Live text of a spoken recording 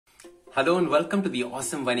Hello and welcome to the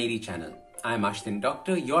Awesome 180 channel. I'm Ashdin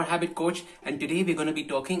Doctor, your habit coach, and today we're going to be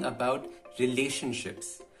talking about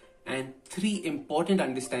relationships and 3 important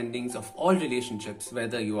understandings of all relationships,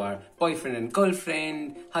 whether you are boyfriend and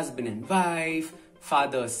girlfriend, husband and wife,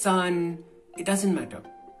 father, son, it doesn't matter,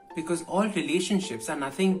 because all relationships are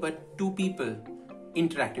nothing but 2 people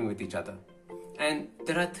interacting with each other. And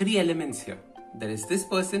there are 3 elements here. There is this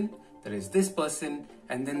person,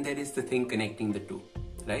 and then there is the thing connecting the two.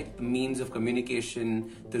 Right? The means of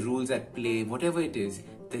communication, the rules at play, whatever it is,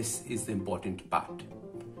 this is the important part.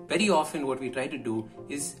 Very often what we try to do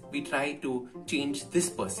is we try to change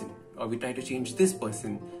this person or we try to change this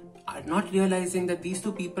person, not realizing that these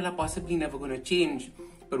 2 people are possibly never going to change,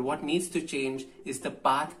 but what needs to change is the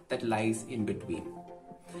path that lies in between.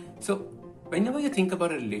 So whenever you think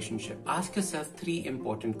about a relationship, ask yourself 3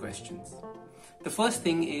 important questions. The first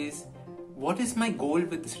thing is, what is my goal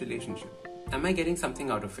with this relationship? Am I getting something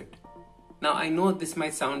out of it? Now, I know this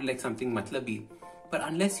might sound like something matlabi, but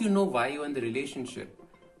unless you know why you're in the relationship,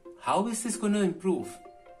 how is this going to improve,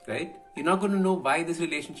 right? You're not going to know why this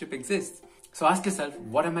relationship exists. So ask yourself,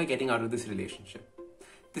 what am I getting out of this relationship?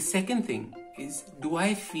 The second thing is, do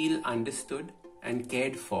I feel understood and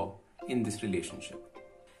cared for in this relationship?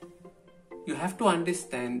 You have to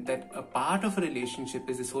understand that a part of a relationship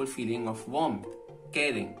is this whole feeling of warmth,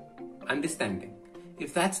 caring, understanding.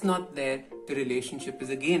 If that's not there, the relationship is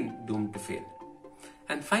again doomed to fail.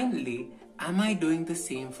 And finally, am I doing the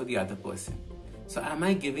same for the other person? So am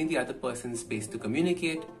I giving the other person space to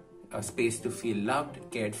communicate, a space to feel loved,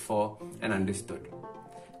 cared for, and understood?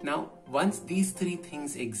 Now, once these 3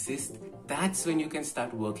 things exist, that's when you can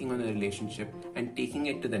start working on a relationship and taking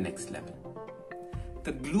it to the next level.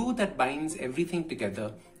 The glue that binds everything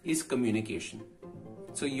together is communication.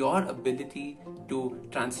 So your ability to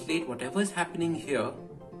translate whatever is happening here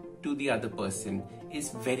to the other person is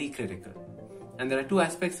very critical. And there are 2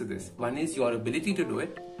 aspects to this. One is your ability to do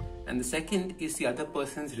it, and the second is the other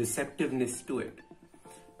person's receptiveness to it.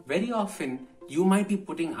 Very often, you might be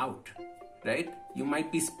putting out, right? You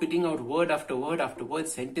might be spitting out word after word after word,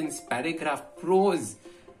 sentence, paragraph, prose,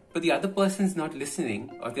 but the other person's not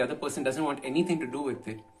listening, or the other person doesn't want anything to do with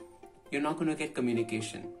it. You're not going to get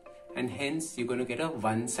communication. And hence you're going to get a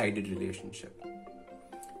one-sided relationship.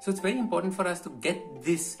 So it's very important for us to get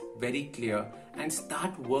this very clear and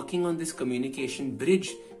start working on this communication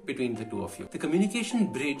bridge between the 2 of you. The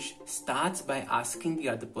communication bridge starts by asking the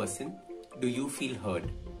other person, do you feel heard?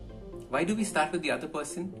 Why do we start with the other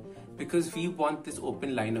person? Because we want this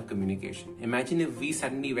open line of communication. Imagine if we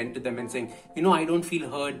suddenly went to them and saying, I don't feel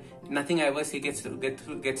heard, nothing I ever say gets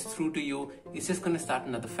through to you, it's just going to start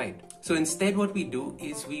another fight. So instead what we do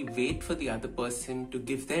is we wait for the other person to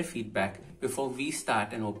give their feedback before we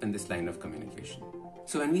start and open this line of communication.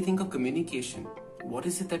 So when we think of communication, what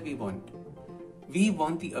is it that we want? We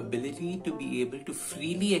want the ability to be able to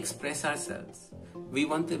freely express ourselves. We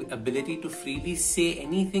want the ability to freely say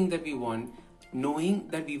anything that we want, knowing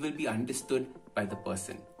that we will be understood by the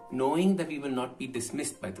person, knowing that we will not be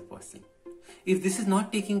dismissed by the person. If this is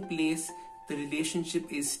not taking place, the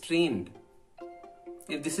relationship is strained.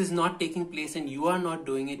 If this is not taking place and you are not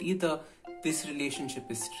doing it either, this relationship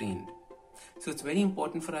is strained. So it's very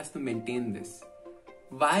important for us to maintain this.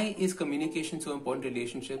 Why is communication so important in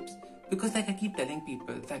relationships? Because like I keep telling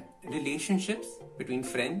people, that relationships between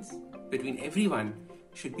friends, between everyone,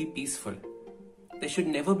 should be peaceful. There should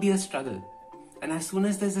never be a struggle. And as soon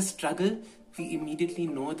as there's a struggle, we immediately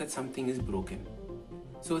know that something is broken.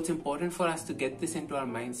 So it's important for us to get this into our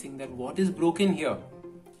mind, saying that what is broken here?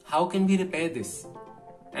 How can we repair this?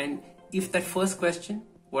 And if that first question,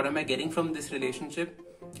 what am I getting from this relationship,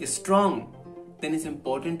 is strong, then it's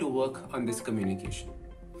important to work on this communication.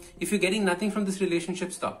 If you're getting nothing from this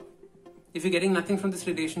relationship, stop. If you're getting nothing from this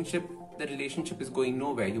relationship, the relationship is going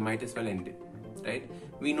nowhere. You might as well end it, right?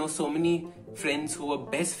 We know so many friends who were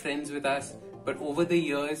best friends with us, but over the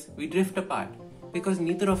years, we drift apart because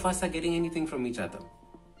neither of us are getting anything from each other.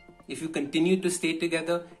 If you continue to stay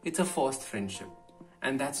together, it's a forced friendship,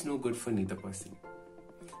 and that's no good for neither person.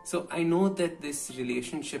 So I know that this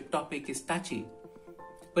relationship topic is touchy,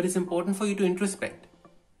 but it's important for you to introspect.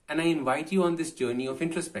 And I invite you on this journey of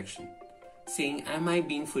introspection, saying, am I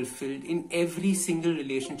being fulfilled in every single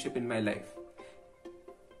relationship in my life?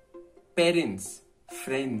 Parents,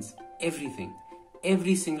 friends, everything.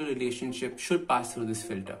 Every single relationship should pass through this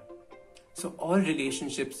filter. So all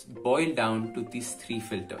relationships boil down to these 3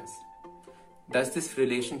 filters. Does this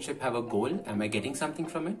relationship have a goal? Am I getting something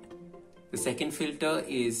from it? The second filter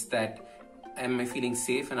is that, am I feeling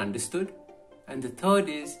safe and understood? And the third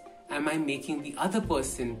is, am I making the other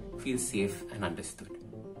person feel safe and understood?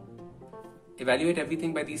 Evaluate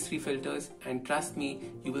everything by these 3 filters, and trust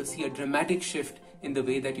me, you will see a dramatic shift in the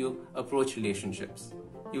way that you approach relationships.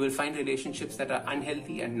 You will find relationships that are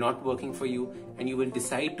unhealthy and not working for you, and you will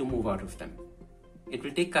decide to move out of them. It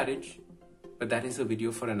will take courage, but that is a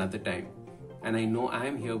video for another time. And I know I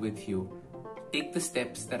am here with you. Take the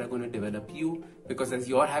steps that are going to develop you, because as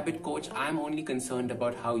your habit coach, I'm only concerned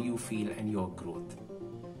about how you feel and your growth.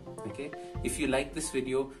 Okay? If you like this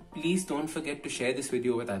video, please don't forget to share this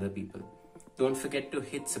video with other people. Don't forget to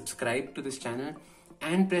hit subscribe to this channel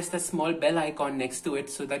and press the small bell icon next to it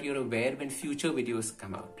so that you're aware when future videos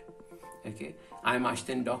come out. Okay? I'm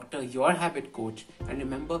Ashdin Doctor, your habit coach. And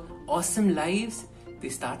remember, awesome lives, they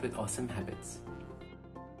start with awesome habits.